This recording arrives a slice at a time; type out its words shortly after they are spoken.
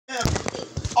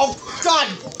Oh, god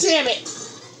damn it!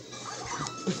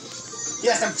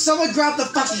 Yes, someone grab the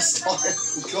fucking star.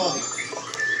 God.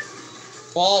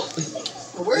 Well,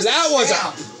 Where's that the was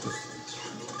stamp?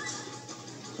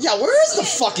 Yeah, where is the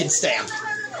fucking stamp?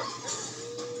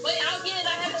 Wait, I'll get it. I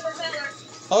have the propeller.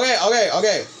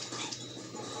 Okay.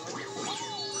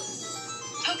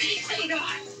 Okay, stay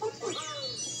on.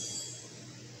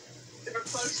 We're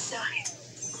close to dying.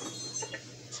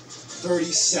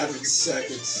 37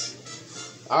 seconds.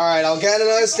 Alright, I'll get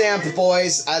another stamp,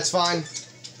 boys. That's fine.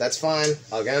 That's fine.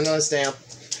 I'll get another stamp.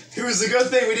 It was a good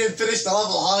thing we didn't finish the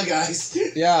level, huh, guys?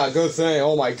 Yeah, good thing.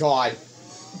 Oh my god.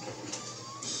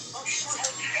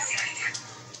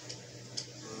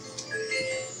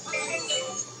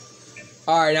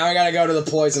 Alright, now I gotta go to the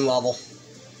poison level.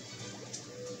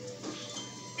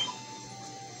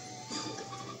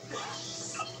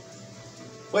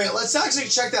 Wait, let's actually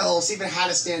check that level, see if it had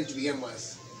a stand to begin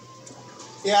with.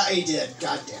 Yeah, he did.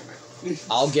 God damn it.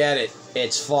 I'll get it.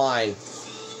 It's fine.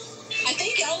 I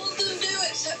think all of them do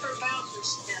except for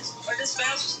Bowser's Nest. Or does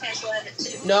Bowser's Castle have it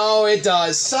too? No, it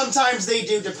does. Sometimes they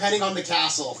do, depending on the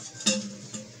castle.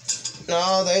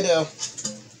 No, they do.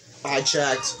 I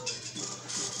checked.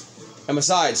 And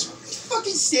besides,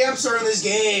 Fucking stamps are in this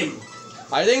game.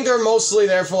 I think they're mostly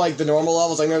there for, like, the normal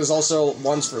levels. I think there's also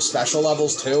ones for special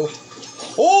levels, too.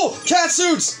 Oh! Cat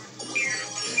suits!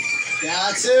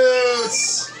 Cat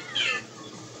suits!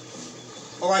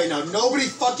 Alright, now, nobody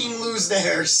fucking lose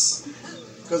theirs.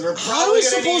 Because we're How are we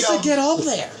probably gonna need supposed to them. get up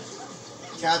there?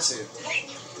 Cat suit.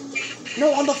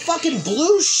 No, on the fucking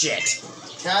blue shit.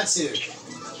 Cat suit.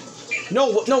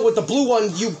 No, with the blue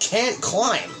one, you can't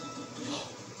climb.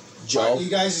 Joe. Alright, you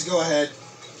guys just go ahead.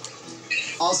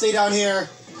 I'll stay down here.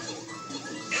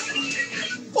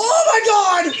 Oh my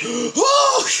god!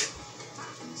 Oh!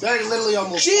 Zach literally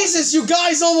almost. Jesus, you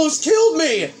guys almost killed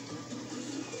me!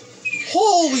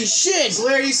 Holy shit! So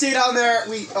Larry, you stay down there.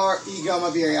 You come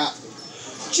up here, yeah.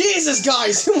 Jesus,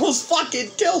 guys, you almost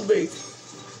fucking killed me!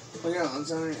 Look at I'm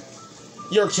sorry.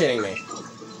 You're kidding me.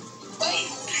 Wait.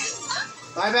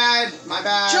 My bad.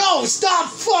 Joe, stop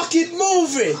fucking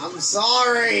moving! I'm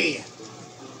sorry.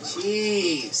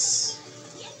 Jeez.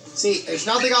 See, there's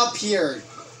nothing up here.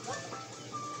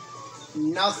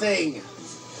 Nothing.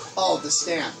 Oh, the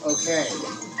stamp. Okay.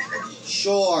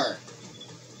 Sure.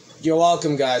 You're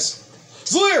welcome, guys.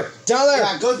 Zlear! Down there!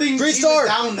 Yeah, good thing Green she star! was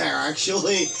down there,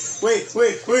 actually. Wait.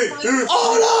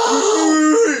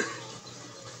 Oh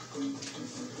no!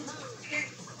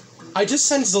 I just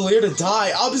sent Zlear to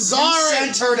die. I'm You sorry!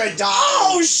 sent her to die.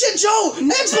 Oh shit, Joe!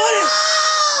 X button!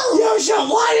 Yo, Joe,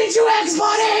 why did you X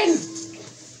button?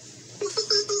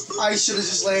 I should have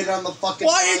just landed on the fucking.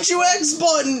 Why didn't you X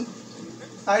button?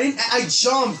 I didn't. I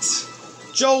jumped.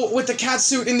 Joe, with the cat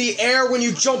suit in the air, when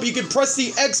you jump, you can press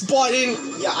the X button.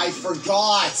 Yeah, I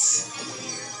forgot.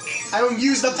 I don't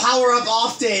use the power up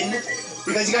often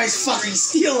because you guys fucking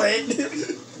steal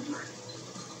it.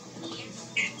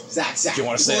 Zach, Do you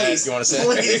want to say please, that? You want to say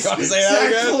please. that? You want to say that Zach,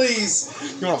 again? please.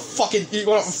 You want to fucking? You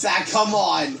want to? Zach, come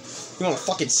on. You want to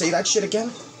fucking say that shit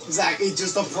again? Zach, it's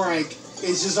just a prank.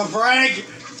 It's just a prank.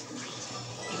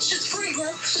 It's just free, bro.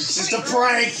 It's just a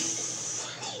prank.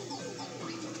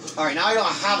 Alright, now I don't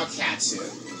have a cat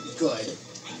suit. Good.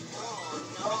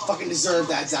 Fucking deserve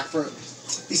that, Zach, for...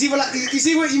 You see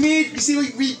what you mean? You see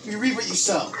what you reap what you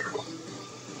sow.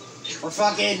 We're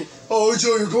fucking... Oh,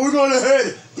 Joe, you're going on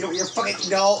ahead. You're fucking...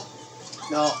 No,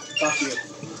 fuck you.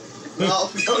 No,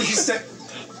 you step...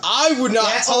 I would not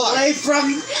Get talk. away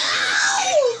from...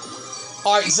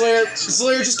 Alright, Slayer,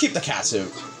 just keep the cat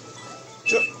suit.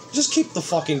 Just keep the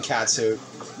fucking cat suit.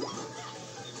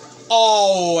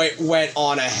 Oh, it went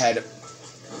on ahead.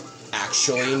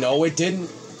 Actually, no, it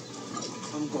didn't.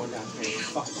 I'm going down here.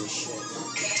 Fuck this shit.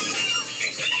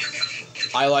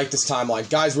 I like this timeline.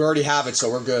 Guys, we already have it, so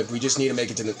we're good. We just need to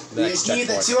make it to the We next just need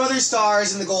the checkpoint. 2 other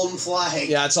stars and the golden flag.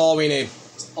 Yeah, that's all we need.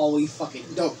 All we fucking...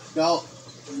 No.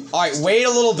 Alright, wait a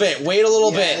little bit. Wait a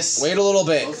little Yes. bit. Wait a little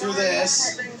bit. Go through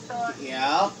this.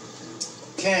 Yeah.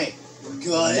 Okay. We're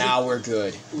good. Now we're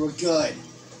good. We're good.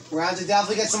 We're gonna have to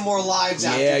definitely get some more lives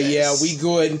after Yeah, this. we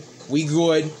good. We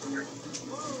good.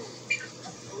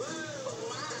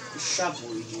 Shut up,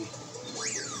 Luigi.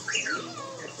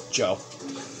 Joe.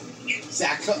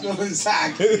 Zach.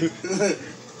 Zach.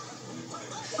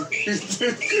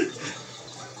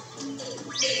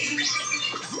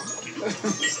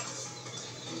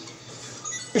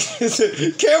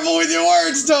 Careful with your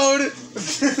words, Toad!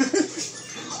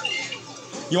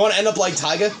 You want to end up like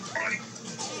Tyga?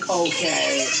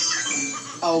 Okay.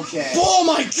 Oh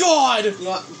my god! You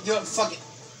know what, fuck it.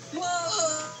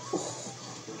 Whoa.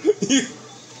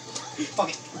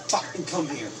 Fucking come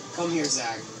here. Come here,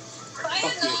 Zach.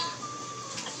 Fuck you.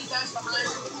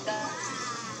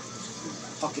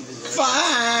 Fucking deserve.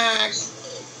 Fuck!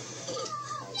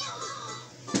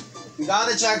 You got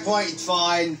the checkpoint, it's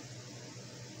fine.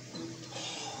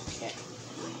 Okay.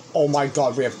 Oh my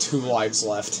god, we have 2 lives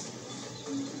left.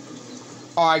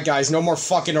 Alright guys, no more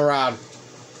fucking around.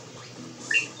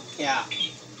 Yeah.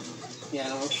 Yeah,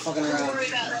 no more fucking Don't around. worry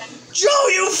about that. Joe,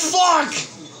 you fuck!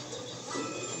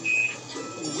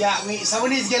 Yeah,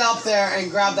 someone needs to get up there and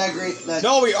grab that green.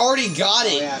 No, we already got Oh,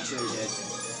 it. yeah, true, we did.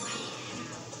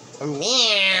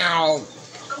 Meow.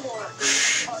 Come on.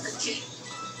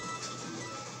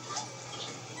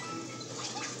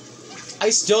 I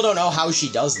still don't know how she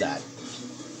does that.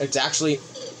 It's actually...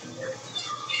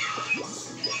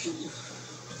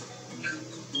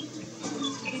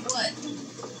 What?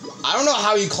 I don't know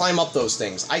how you climb up those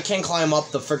things. I can't climb up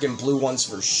the freaking blue ones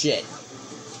for shit.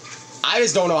 I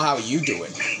just don't know how you do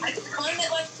it. I can climb it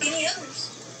like any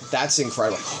others. That's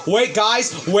incredible. Wait,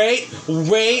 guys. Wait.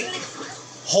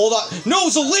 Hold on. No,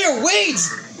 Zalir, wait!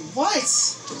 What?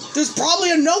 There's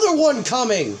probably another one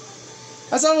coming.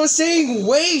 As I was saying,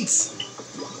 wait.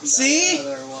 See? Yeah,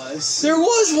 there was. There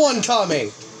was one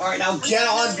coming. Alright, now get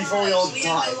on before we all We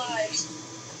have no die. lives.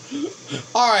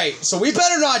 Alright, so we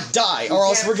better not die, or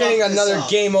else can't we're getting fuck this another up.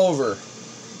 game over.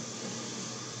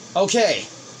 Okay.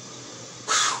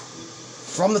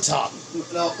 From the top.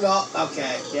 No,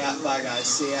 okay. Yeah, bye guys.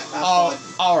 See ya. Have Oh,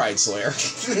 fun. alright, Slayer.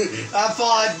 Have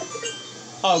fun.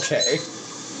 Okay.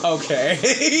 Okay.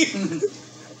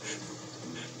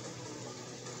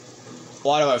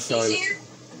 Why do I feel He's like... here.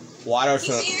 Why do I He's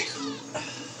feel... here.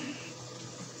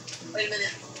 Wait a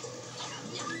minute.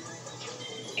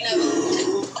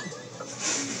 No.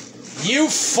 You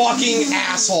fucking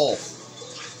asshole!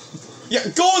 Yeah,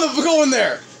 go in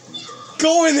there!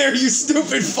 Go in there, you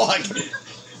stupid fuck!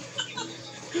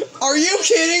 Are you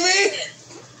kidding me?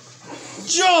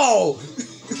 Joe!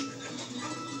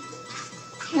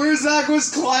 Where Zach was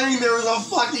climbing, there was a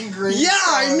fucking green Yeah,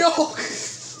 I star. know!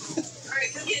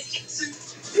 Alright, go get Kitsu.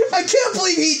 I can't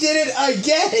believe he did it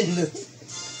again!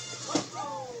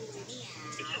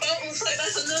 Oh, looks like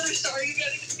that's another star you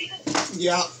gotta get.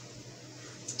 Yeah.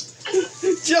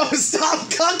 Joe, stop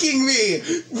cucking me!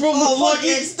 From Oh, the look,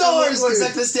 fucking it stars, looks dude.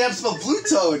 like the stamps of Blue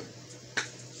Toad.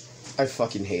 I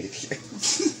fucking hate it here.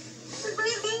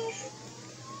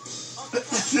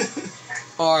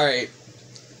 Alright.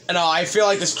 No, I feel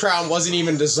like this crown wasn't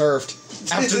even deserved.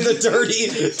 After the dirty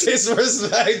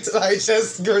disrespect I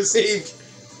just received.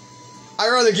 I'd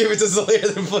rather give it to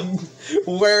Zalia than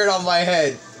wear it on my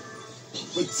head.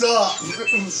 What's up?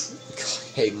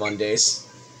 Hate Mondays.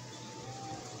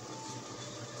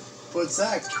 But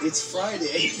Zach, it's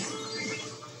Friday.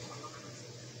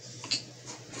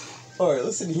 Alright,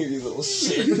 listen here, you little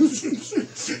shit.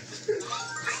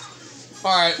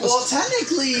 Alright, Well,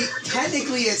 technically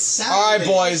it's Saturday. alright,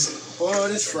 boys. Oh,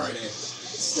 it is Friday.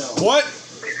 Still. What?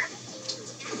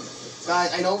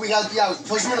 Guys, I know we got, yeah,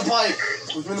 push him in the pipe.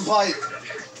 Push him in the pipe.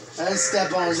 And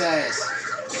step on his ass.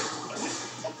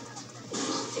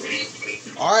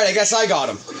 Alright, I guess I got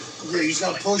him. Yeah, you just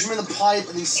gotta push him in the pipe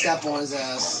and then step on his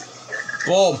ass.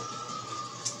 Boom.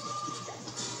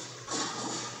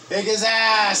 Big his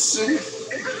ass!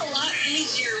 It's a lot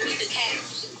easier with the cats.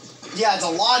 Yeah, it's a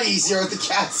lot easier with the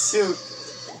cat suit.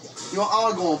 You know, I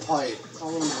wanna go on pipe. I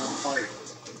wanna go on pipe.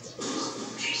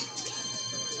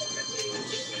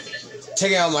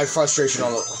 Taking out my frustration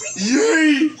on the...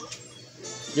 Yay!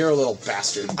 You're a little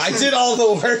bastard. I did all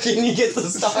the work and you get the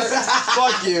start.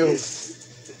 Fuck you.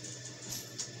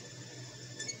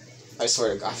 I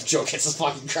swear to God, if Joe gets the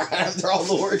fucking crown after all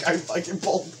the work I fucking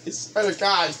pulled, I swear to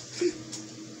God.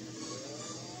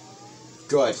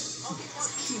 Good.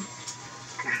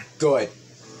 Good.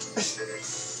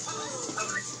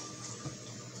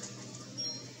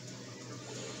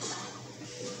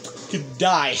 Could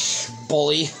die,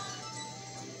 bully.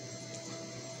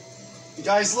 You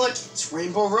guys, look, it's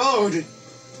Rainbow Road.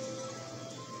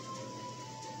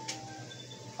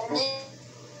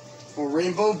 Or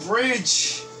Rainbow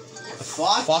Bridge. The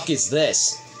fuck? Fuck is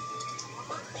this?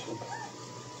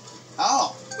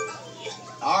 Oh.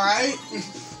 Alright.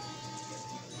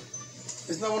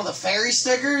 Isn't that one of the fairy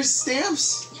stickers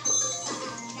stamps?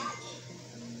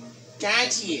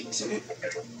 Got it.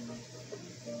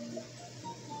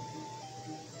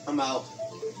 I'm out.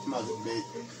 I'm out of the debate.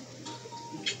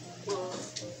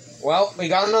 Well, we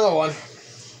got another one.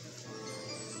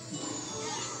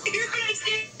 You're gonna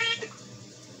stare at.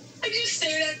 I just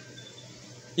stared at.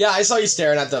 Yeah, I saw you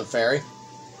staring at the fairy.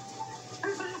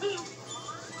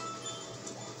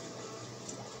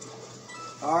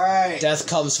 Alright. Death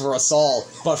comes for us all,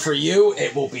 but for you,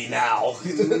 it will be now.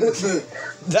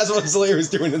 That's what Slayer is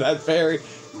doing to that fairy.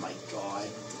 Oh my god.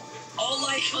 All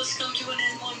life must come to an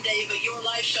end one day, but your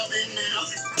life shall end now.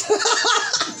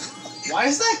 Why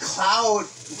does that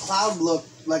cloud look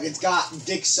like it's got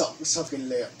dick sucking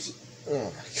lips? Oh my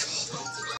god.